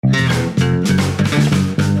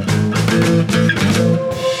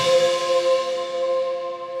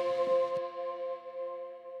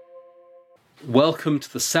Welcome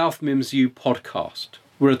to the South Mims U podcast.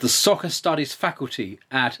 We're at the Soccer Studies faculty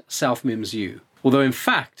at South Mims U. Although in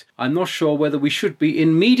fact, I'm not sure whether we should be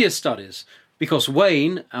in media studies, because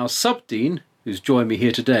Wayne, our sub-dean, who's joined me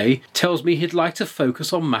here today, tells me he'd like to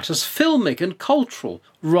focus on matters filmic and cultural,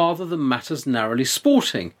 rather than matters narrowly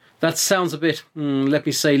sporting. That sounds a bit, let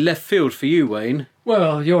me say, left field for you, Wayne.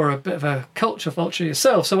 Well, you're a bit of a culture vulture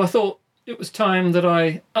yourself, so I thought it was time that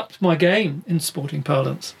I upped my game in sporting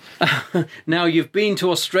parlance. Now, you've been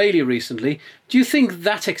to Australia recently. Do you think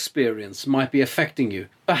that experience might be affecting you?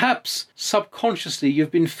 Perhaps, subconsciously,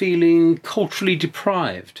 you've been feeling culturally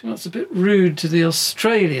deprived. Well, that's a bit rude to the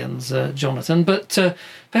Australians, Jonathan, but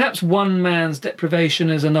perhaps one man's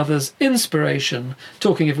deprivation is another's inspiration.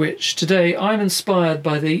 Talking of which, today I'm inspired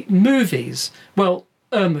by the movies. Well,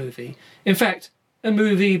 a movie. In fact, a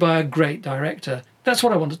movie by a great director. That's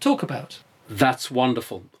what I want to talk about. That's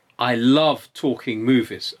wonderful. I love talking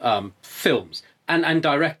movies, films, and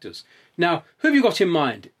directors. Now, who have you got in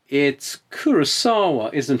mind? It's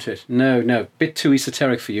Kurosawa, isn't it? No, bit too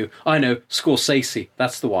esoteric for you. I know, Scorsese,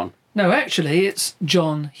 that's the one. No, actually, it's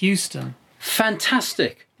John Huston.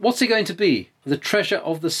 Fantastic. What's it going to be? The Treasure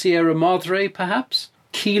of the Sierra Madre, perhaps?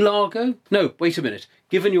 Key Largo? No, wait a minute.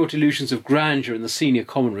 Given your delusions of grandeur in the senior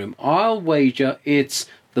common room, I'll wager it's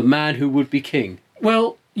The Man Who Would Be King.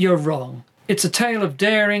 Well, you're wrong. It's a tale of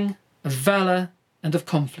daring, of valour, and of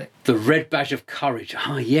conflict. The Red Badge of Courage.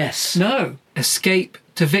 Ah, yes. No, Escape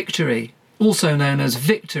to Victory, also known as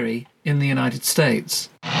Victory in the United States.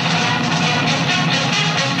 In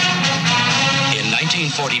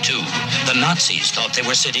 1942, the Nazis thought they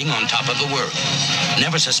were sitting on top of the world,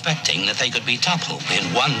 never suspecting that they could be toppled in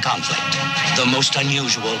one conflict, the most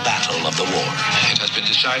unusual battle of the war. It has been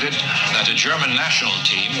decided that a German national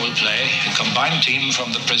team will play a combined team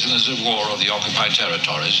from the prisoners of war of the occupied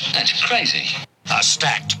territories. That's crazy. A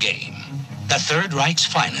stacked game. The Third Reich's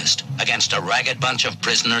finest against a ragged bunch of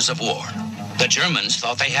prisoners of war. The Germans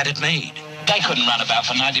thought they had it made. They couldn't run about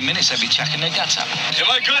for 90 minutes. They'd be chucking their guts up. Am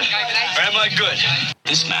I good? Or am I good?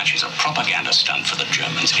 This match is a propaganda stunt for the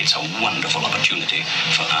Germans. It's a wonderful opportunity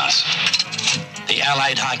for us. The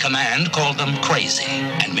Allied High Command called them crazy,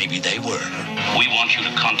 and maybe they were. We want you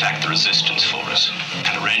to contact the resistance for us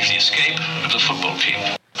and arrange the escape of the football team.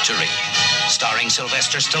 Victory, starring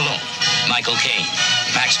Sylvester Stallone, Michael Caine,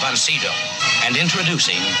 Max von Sydow, and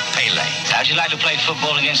introducing Pele. How'd you like to play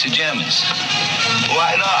football against the Germans?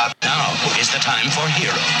 Why not? Now is the time for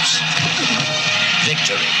heroes.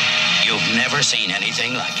 Victory. You've never seen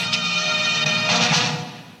anything like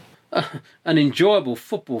it. An enjoyable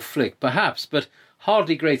football flick, perhaps, but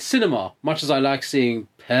hardly great cinema, much as I like seeing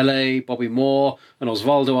Pele, Bobby Moore and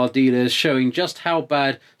Osvaldo Ardiles showing just how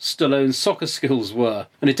bad Stallone's soccer skills were.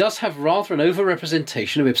 And it does have rather an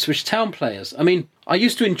overrepresentation of Ipswich Town players. I mean, I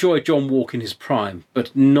used to enjoy John Walk in his prime,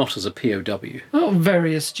 but not as a POW. Oh,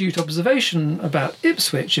 very astute observation about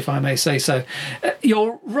Ipswich, if I may say so.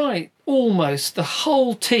 You're right, almost the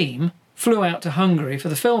whole team flew out to Hungary for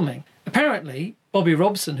the filming. Apparently, Bobby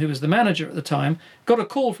Robson, who was the manager at the time, got a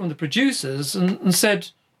call from the producers and said,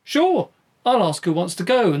 "Sure, I'll ask who wants to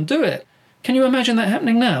go and do it." Can you imagine that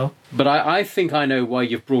happening now? But I think I know why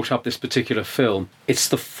you've brought up this particular film. It's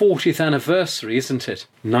the 40th anniversary, isn't it?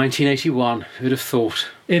 1981, who'd have thought?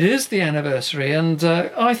 It is the anniversary, and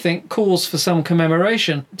I think calls for some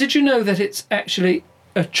commemoration. Did you know that it's actually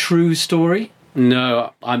a true story?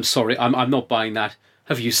 No, I'm sorry, I'm not buying that.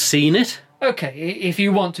 Have you seen it? Okay, if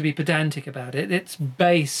you want to be pedantic about it, it's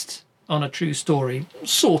based on a true story,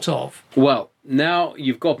 sort of. Well, now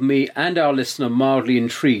you've got me and our listener mildly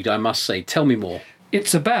intrigued, I must say. Tell me more.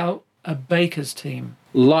 It's about a baker's team.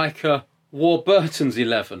 Like a Warburton's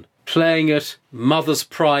 11, playing at Mother's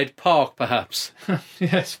Pride Park, perhaps.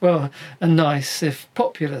 Yes, well, a nice, if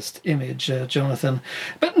populist image, Jonathan.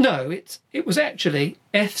 But no, it was actually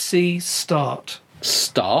FC Start.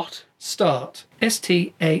 Start? Start.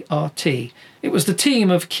 S-T-A-R-T. It was the team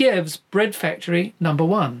of Kiev's bread factory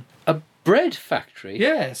 #1. A bread factory?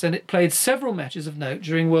 Yes, and it played several matches of note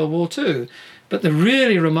during World War II. But the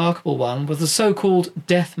really remarkable one was the so-called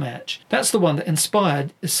death match. That's the one that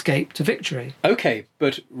inspired Escape to Victory. OK,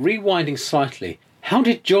 but rewinding slightly, how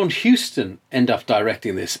did John Huston end up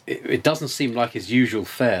directing this? It doesn't seem like his usual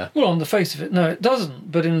fare. Well, on the face of it, no, it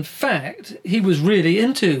doesn't. But in fact, he was really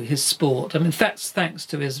into his sport. I mean, that's thanks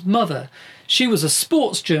to his mother. She was a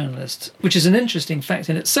sports journalist, which is an interesting fact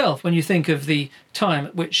in itself when you think of the time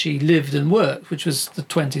at which she lived and worked, which was the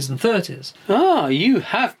 20s and 30s. Ah, you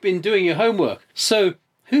have been doing your homework. So,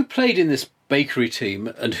 who played in this bakery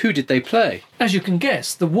team, and who did they play? As you can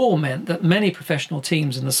guess, the war meant that many professional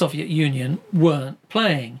teams in the Soviet Union weren't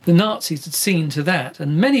playing. The Nazis had seen to that,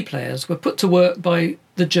 and many players were put to work by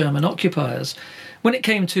the German occupiers. When it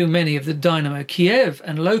came to many of the Dynamo Kiev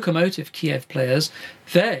and Lokomotiv Kiev players,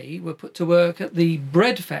 they were put to work at the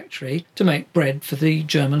bread factory to make bread for the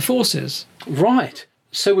German forces. Right.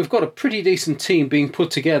 So we've got a pretty decent team being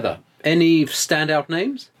put together. Any standout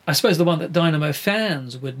names? I suppose the one that Dynamo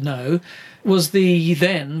fans would know was the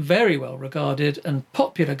then very well regarded and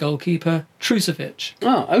popular goalkeeper Trusovic.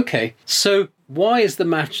 Oh, okay. So why is the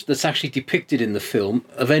match that's actually depicted in the film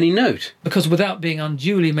of any note? Because without being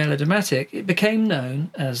unduly melodramatic, it became known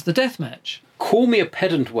as the death match. Call me a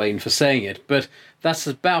pedant, Wayne, for saying it, but that's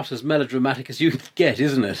about as melodramatic as you can get,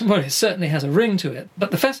 isn't it? Well, it certainly has a ring to it. But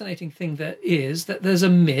the fascinating thing there is that there's a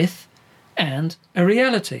myth and a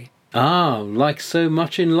reality. Ah, like so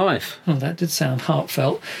much in life. Well, that did sound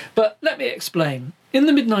heartfelt. But let me explain. In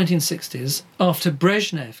the mid-1960s, after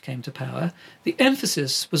Brezhnev came to power, the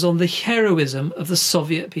emphasis was on the heroism of the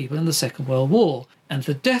Soviet people in the Second World War, and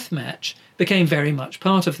the death match became very much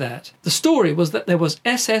part of that. The story was that there was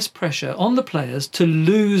SS pressure on the players to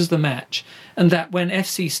lose the match, and that when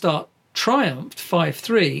FC Start triumphed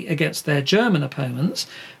 5-3 against their German opponents,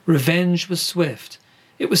 revenge was swift.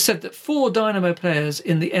 It was said that 4 Dynamo players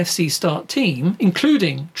in the FC Start team,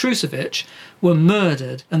 including Trusovic, were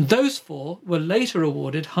murdered, and those 4 were later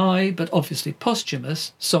awarded high, but obviously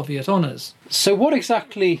posthumous, Soviet honours. So what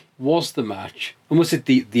exactly was the match? And was it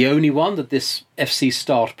the only one that this FC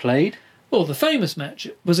Start played? Well, the famous match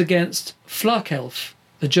was against Flakelf,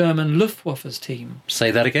 the German Luftwaffe's team.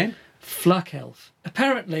 Say that again? Flakelf.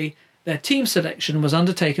 Apparently, their team selection was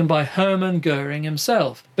undertaken by Hermann Goering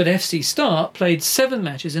himself, but FC Start played 7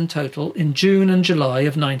 matches in total in June and July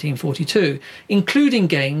of 1942, including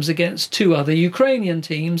games against 2 other Ukrainian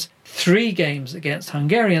teams, 3 games against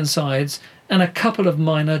Hungarian sides, and a couple of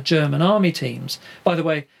minor German army teams. By the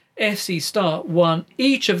way, FC Start won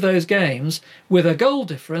each of those games with a goal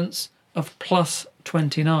difference of plus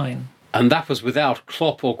 29. And that was without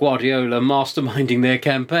Klopp or Guardiola masterminding their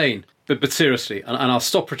campaign. But seriously, and I'll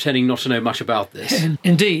stop pretending not to know much about this.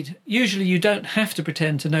 Indeed. Usually you don't have to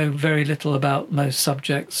pretend to know very little about most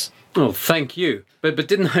subjects. Oh, thank you. But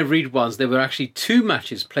didn't I read once there were actually 2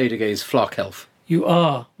 matches played against Flakelf? You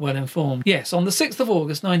are well informed. Yes, on the 6th of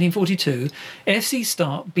August 1942, FC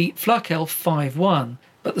Start beat Flakelf 5-1.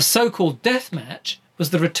 But the so-called death match was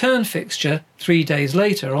the return fixture 3 days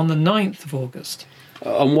later, on the 9th of August.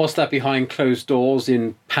 And was that behind closed doors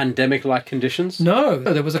in pandemic-like conditions? No,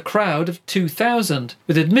 there was a crowd of 2,000,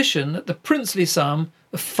 with admission at the princely sum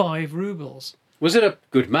of 5 rubles. Was it a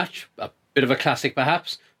good match? A bit of a classic,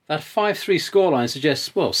 perhaps? That 5-3 scoreline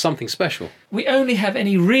suggests, well, something special. We only have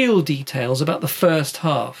any real details about the first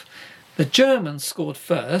half. The Germans scored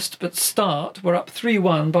first, but Start were up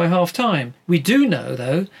 3-1 by half-time. We do know,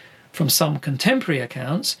 though, from some contemporary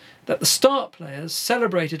accounts, that the Start players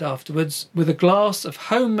celebrated afterwards with a glass of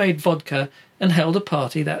homemade vodka and held a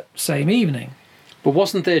party that same evening. But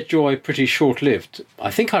wasn't their joy pretty short-lived?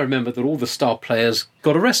 I think I remember that all the Start players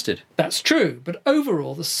got arrested. That's true, but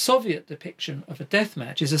overall the Soviet depiction of a death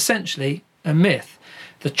match is essentially a myth.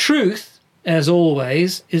 The truth, as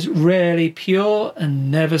always, is rarely pure and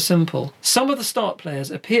never simple. Some of the Start players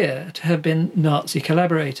appear to have been Nazi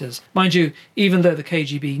collaborators. Mind you, even though the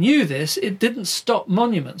KGB knew this, it didn't stop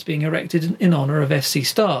monuments being erected in honour of FC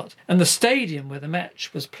Start. And the stadium where the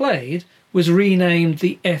match was played was renamed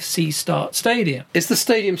the FC Start Stadium. Is the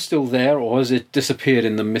stadium still there, or has it disappeared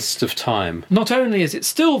in the mist of time? Not only is it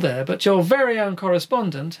still there, but your very own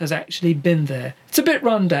correspondent has actually been there. It's a bit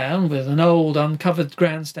run down, with an old uncovered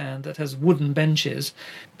grandstand that has wooden benches,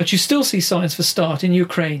 but you still see signs for Start in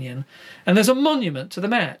Ukrainian, and there's a monument to the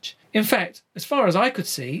match. In fact, as far as I could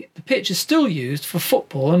see, the pitch is still used for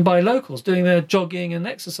football and by locals doing their jogging and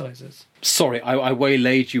exercises. Sorry, I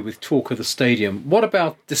waylaid you with talk of the stadium. What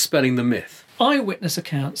about dispelling the myth? Eyewitness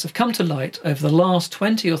accounts have come to light over the last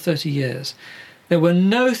 20 or 30 years. There were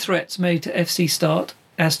no threats made to FC Start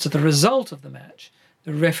as to the result of the match.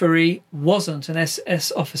 The referee wasn't an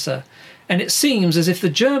SS officer, and it seems as if the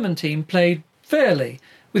German team played fairly,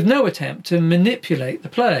 with no attempt to manipulate the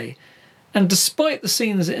play. And despite the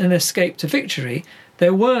scenes in Escape to Victory,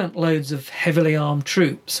 there weren't loads of heavily armed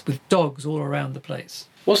troops with dogs all around the place.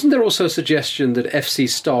 Wasn't there also a suggestion that FC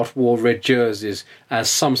Start wore red jerseys as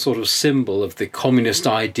some sort of symbol of the communist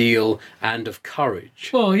ideal and of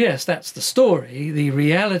courage? Well, yes, that's the story. The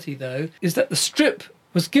reality, though, is that the strip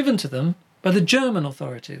was given to them by the German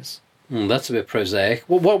authorities. That's a bit prosaic.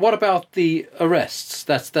 What about the arrests?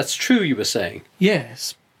 That's true, you were saying?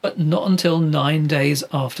 Yes, but not until 9 days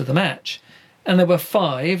after the match. and there were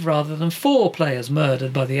 5 rather than 4 players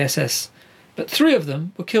murdered by the SS, but 3 of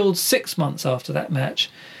them were killed 6 months after that match.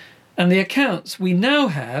 And the accounts we now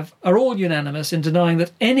have are all unanimous in denying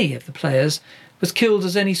that any of the players was killed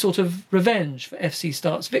as any sort of revenge for FC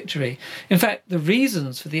Start's victory. In fact, the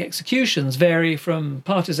reasons for the executions vary from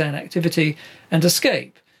partisan activity and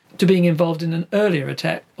escape to being involved in an earlier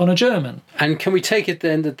attack on a German. And can we take it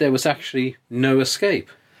then that there was actually no escape?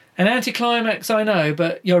 An anticlimax, I know,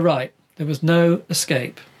 but you're right. There was no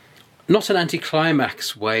escape. Not an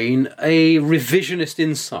anticlimax, Wayne, a revisionist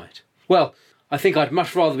insight. Well, I think I'd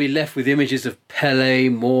much rather be left with images of Pele,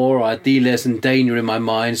 Moore, Ardiles and Dana in my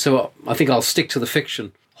mind, so I think I'll stick to the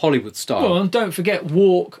fiction, Hollywood style. Well, and don't forget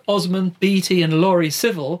Walk, Osmond, Beattie and Laurie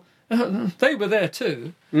Civil. They were there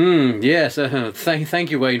too. Yes,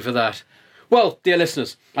 thank you, Wayne, for that. Well, dear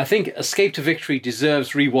listeners, I think Escape to Victory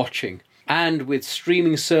deserves rewatching. And with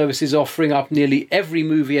streaming services offering up nearly every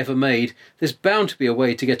movie ever made, there's bound to be a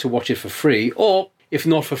way to get to watch it for free, or, if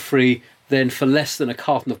not for free, then for less than a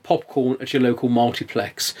carton of popcorn at your local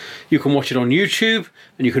multiplex. You can watch it on YouTube,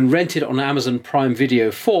 and you can rent it on Amazon Prime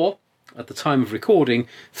Video for, at the time of recording,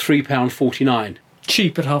 £3.49.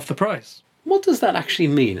 Cheap at half the price. What does that actually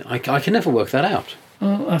mean? I can never work that out.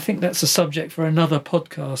 Well, I think that's a subject for another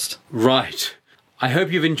podcast. Right. I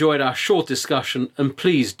hope you've enjoyed our short discussion, and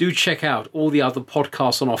please do check out all the other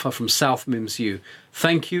podcasts on offer from South Mims U.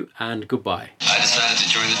 Thank you and goodbye. I decided to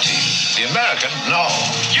join the team. The American? No.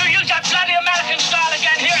 You use that bloody American style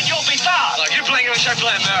again here and you'll be fouled. Look, you're playing English, I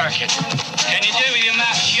play American. Can you do with your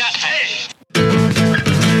mouth shut? Hey!